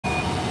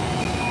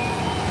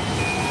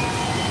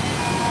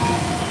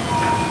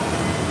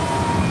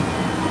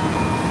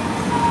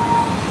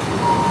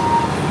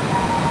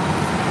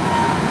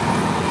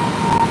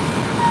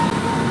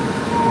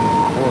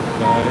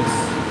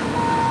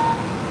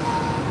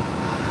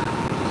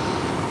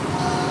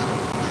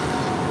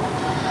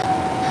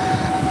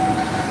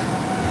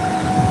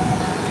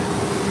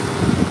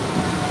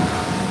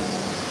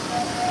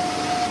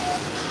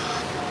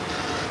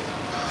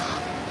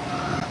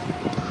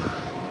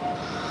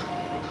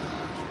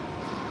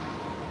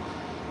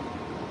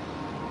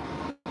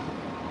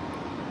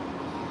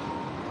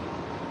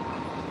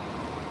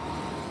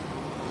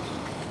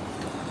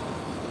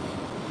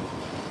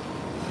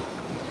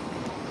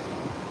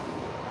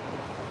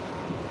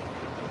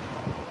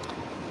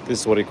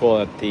This is what they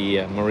call it,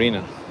 the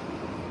marina.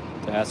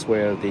 That's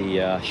where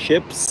the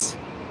ships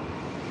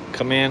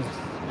come in,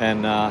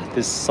 and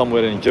this is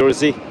somewhere in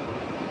Jersey,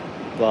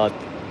 but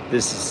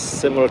this is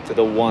similar to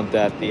the one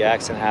that the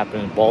accident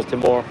happened in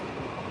Baltimore,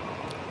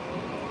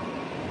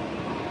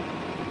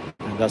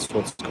 and that's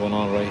what's going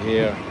on right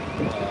here.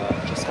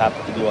 Just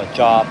happened to do a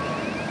job.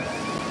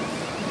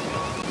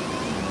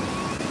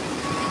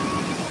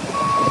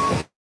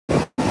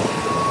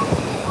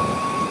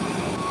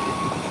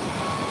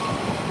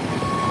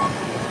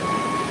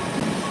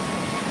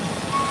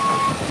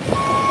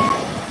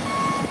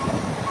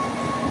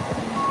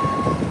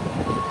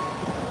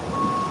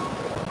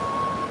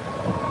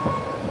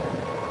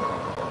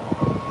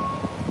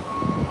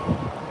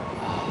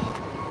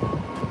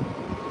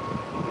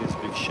 These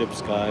big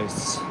ships,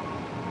 guys.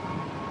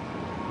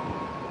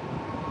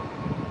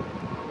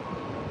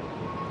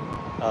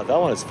 That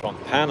one is from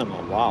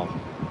Panama. Wow.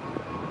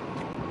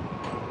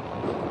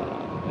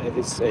 It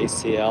is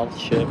ACL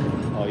ship.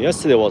 Oh,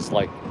 yesterday was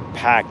like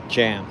packed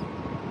jam.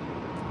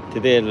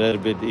 Today a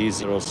little bit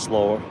easier or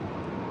slower.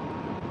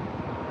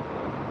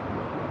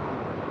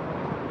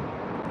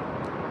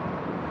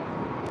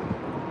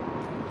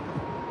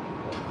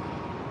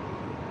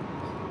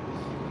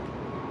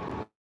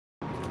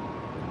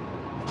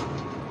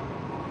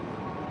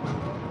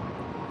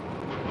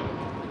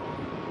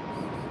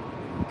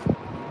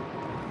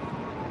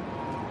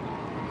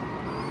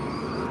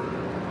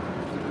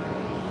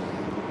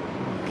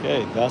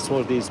 Okay, that's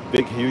what these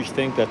big, huge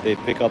things that they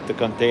pick up the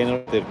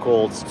container. They're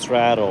called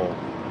Straddle,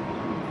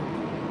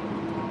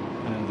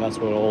 and that's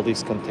where all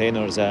these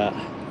containers at.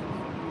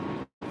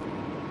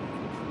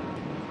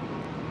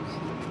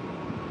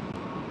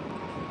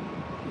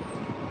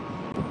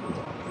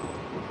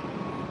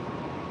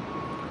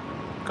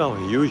 Look how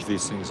huge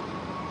these things are.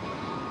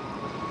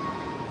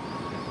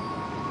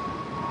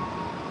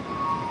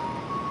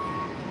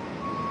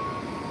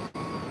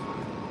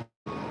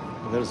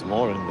 There's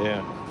more in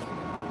there.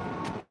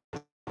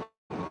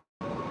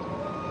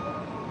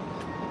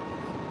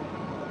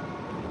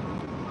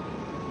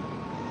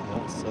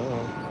 That's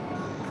all.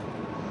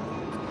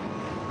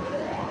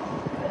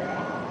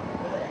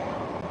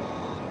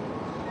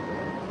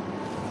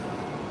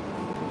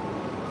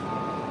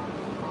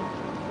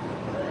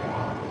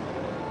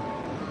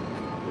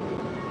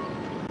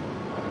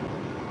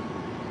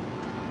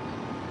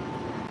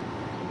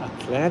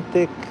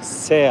 Atlantic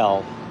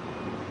sail.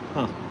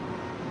 Huh.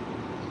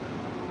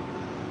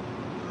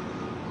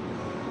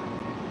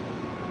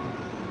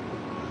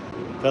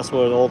 That's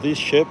where all these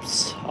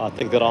ships, I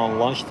think they're on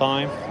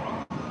lunchtime.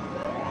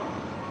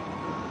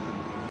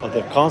 But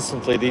they're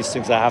constantly, these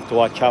things I have to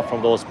watch out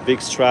from those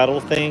big straddle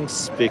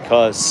things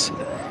because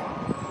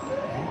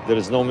there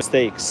is no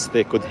mistakes.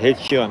 They could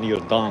hit you and you're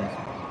done.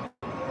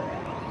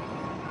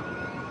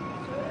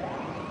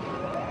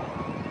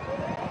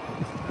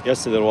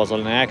 Yesterday there was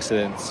an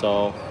accident,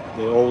 so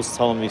they always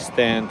tell me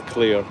stand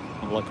clear.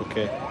 I'm like,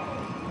 okay.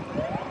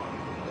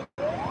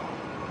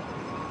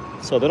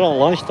 So they're on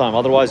lunchtime,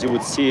 otherwise you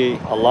would see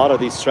a lot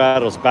of these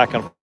straddles back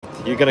and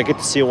forth. You're gonna get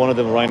to see one of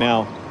them right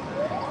now.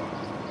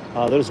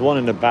 There's one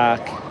in the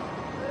back.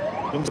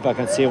 Let me see if I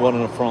can see one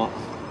in the front.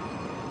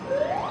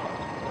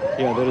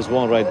 Yeah, there is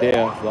one right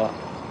there, but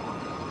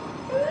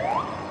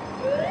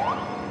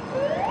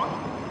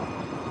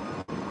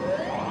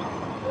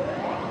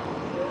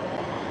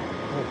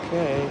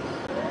okay.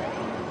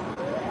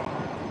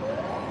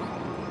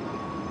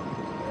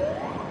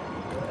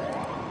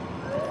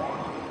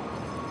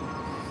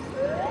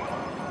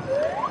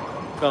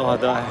 Oh,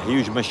 that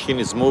huge machine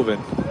is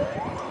moving.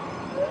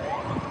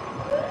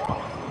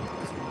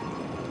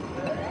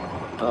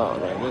 All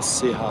right, let's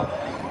see how.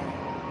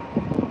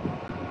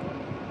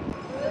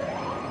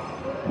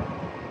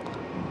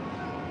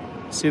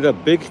 See the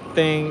big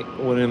thing,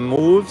 when it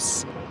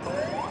moves,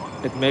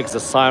 it makes the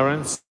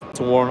sirens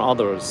to warn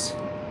others.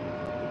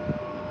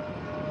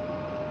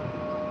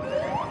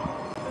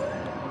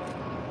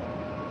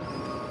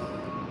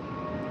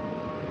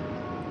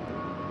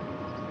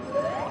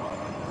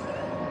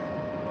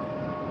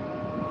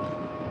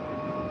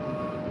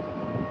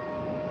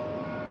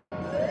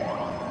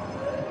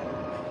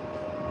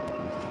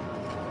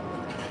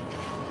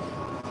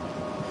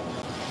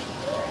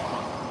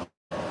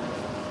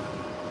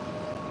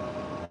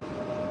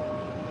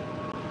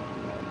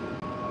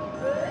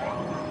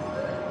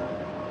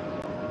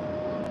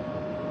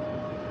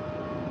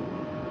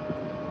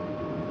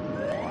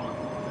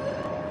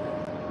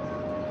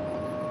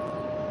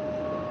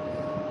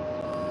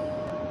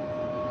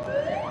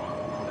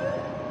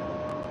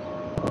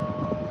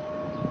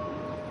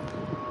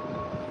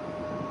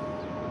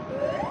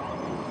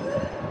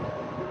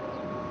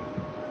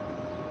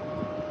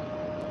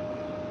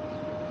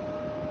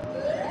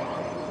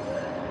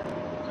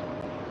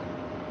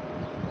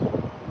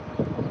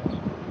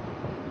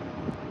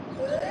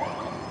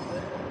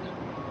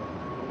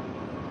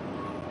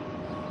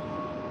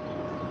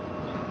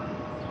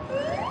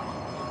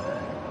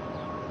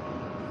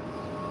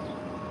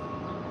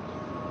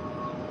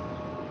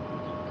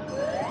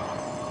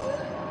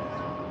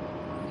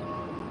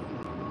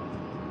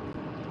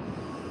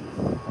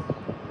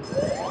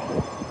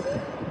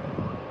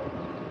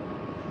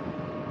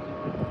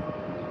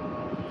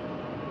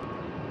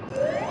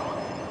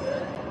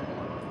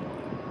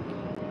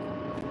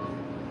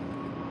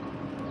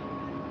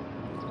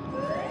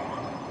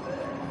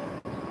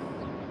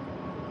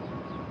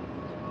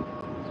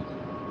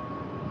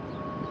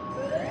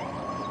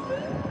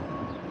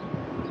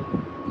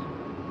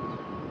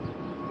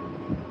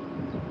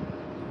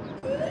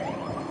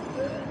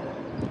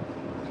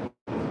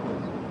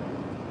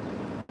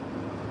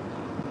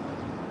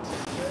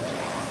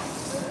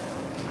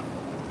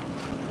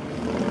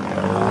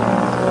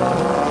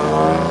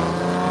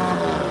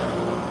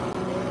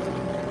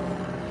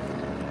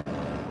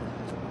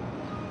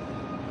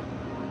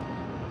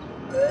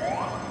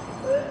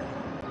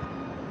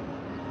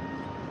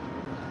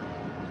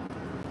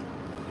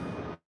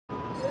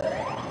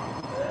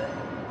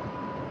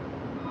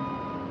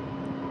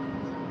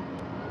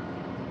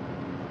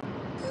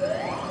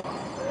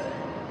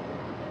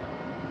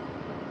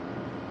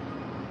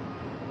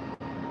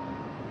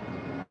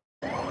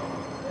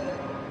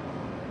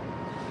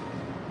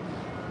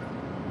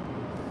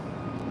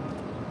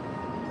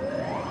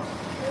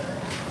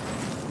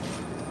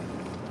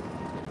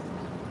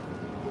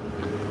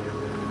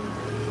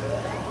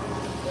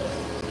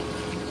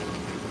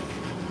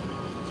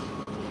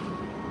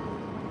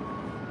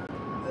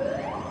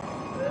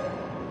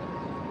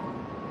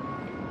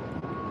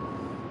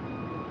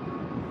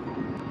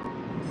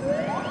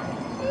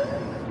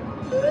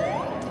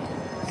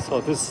 So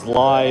this is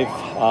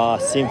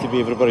live. Seem to be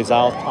everybody's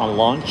out on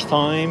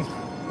lunchtime.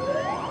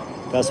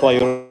 That's why you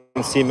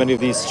don't see many of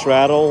these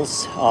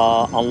straddles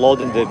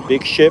unloading the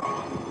big ship.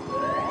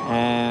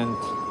 And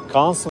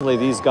constantly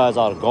these guys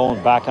are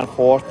going back and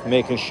forth,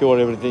 making sure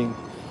everything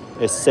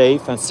is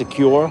safe and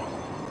secure.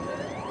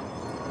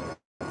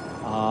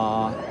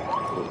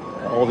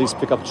 All these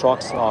pickup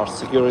trucks are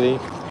security,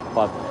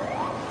 but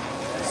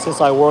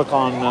since I work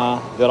on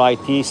their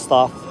IT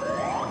stuff,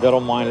 they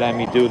don't mind letting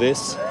me do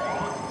this.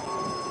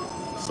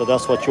 So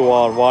that's what you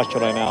are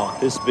watching right now.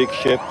 This big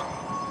ship,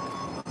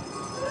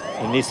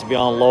 it needs to be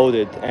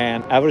unloaded.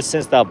 And ever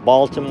since that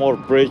Baltimore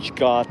bridge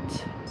got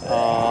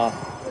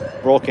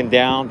broken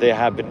down, they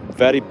have been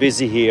very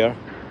busy here.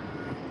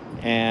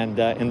 And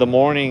in the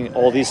morning,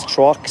 all these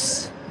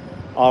trucks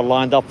are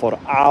lined up for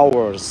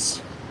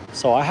hours.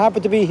 So I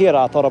happen to be here.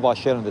 I thought about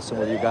sharing this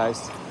with you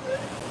guys.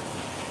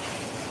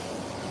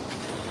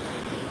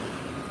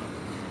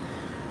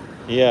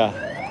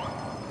 Yeah.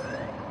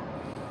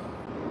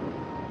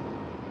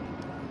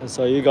 And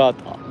so you got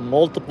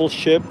multiple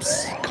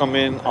ships come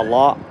in, a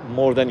lot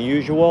more than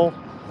usual,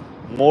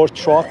 more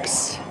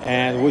trucks,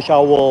 and which I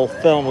will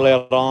film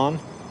later on.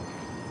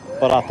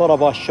 But I thought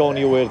about showing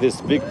you where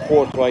this big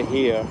port right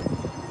here,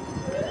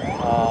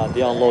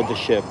 they unload the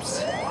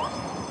ships.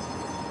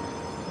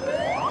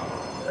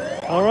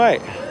 All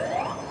right.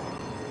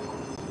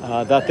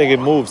 That thing, it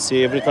moves.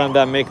 See, every time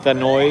that make that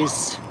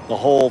noise, the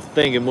whole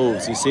thing, it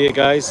moves. You see it,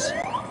 guys?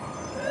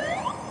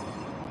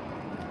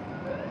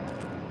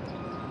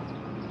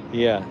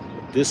 Yeah,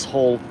 this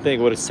whole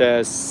thing where it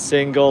says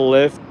single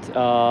lift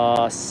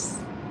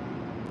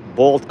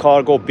bolt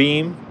cargo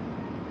beam,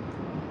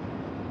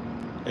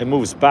 it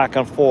moves back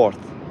and forth.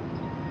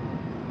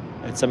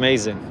 It's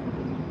amazing.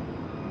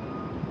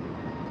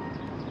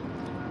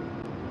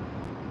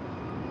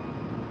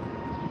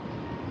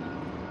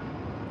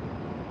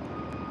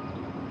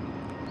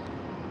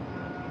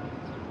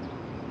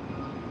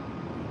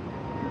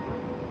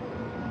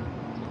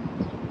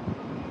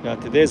 Yeah,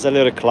 today's a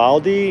little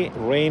cloudy,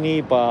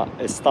 rainy, but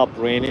it stopped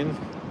raining.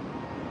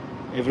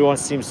 Everyone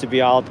seems to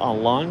be out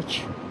on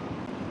lunch.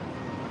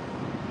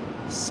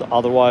 So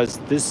otherwise,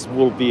 this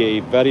will be a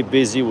very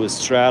busy with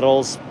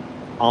straddles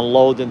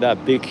unloading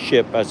that big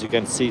ship, as you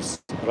can see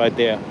right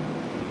there.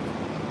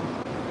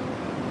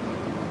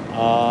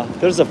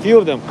 There's a few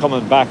of them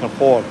coming back and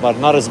forth, but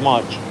not as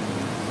much.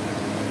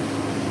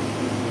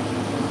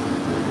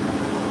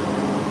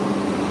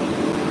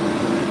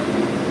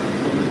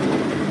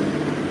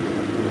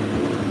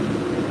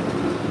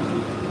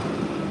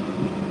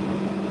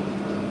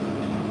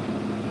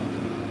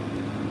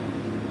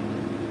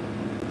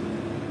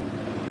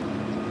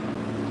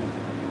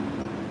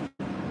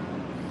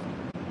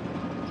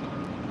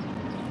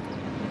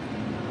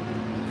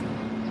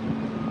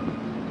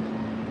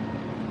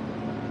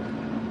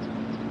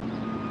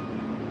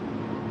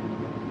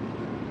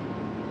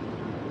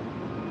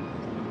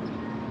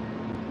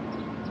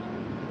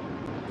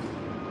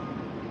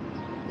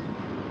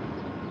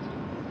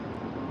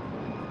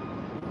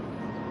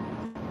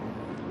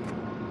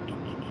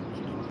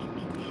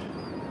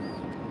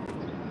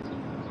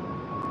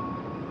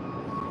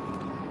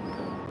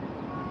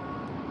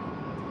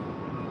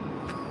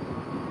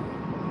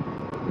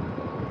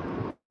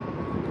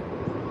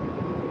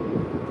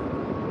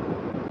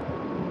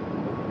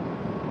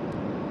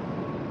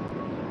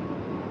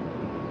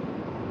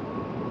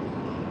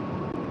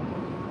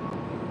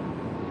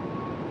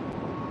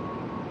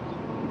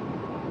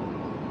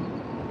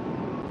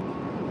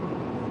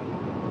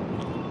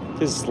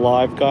 This is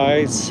live,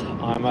 guys.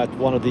 I'm at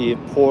one of the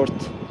port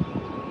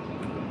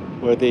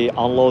where they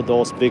unload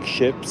those big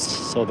ships,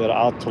 so they're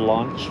out to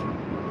lunch.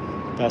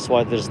 That's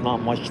why there's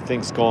not much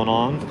things going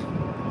on.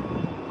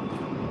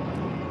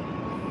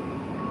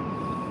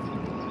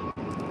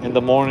 In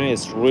the morning,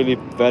 it's really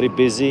very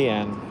busy,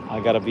 and I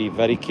gotta be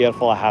very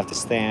careful. I have to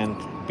stand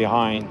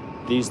behind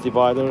these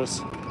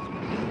dividers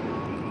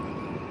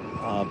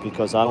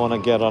because I don't want to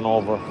get run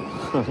over.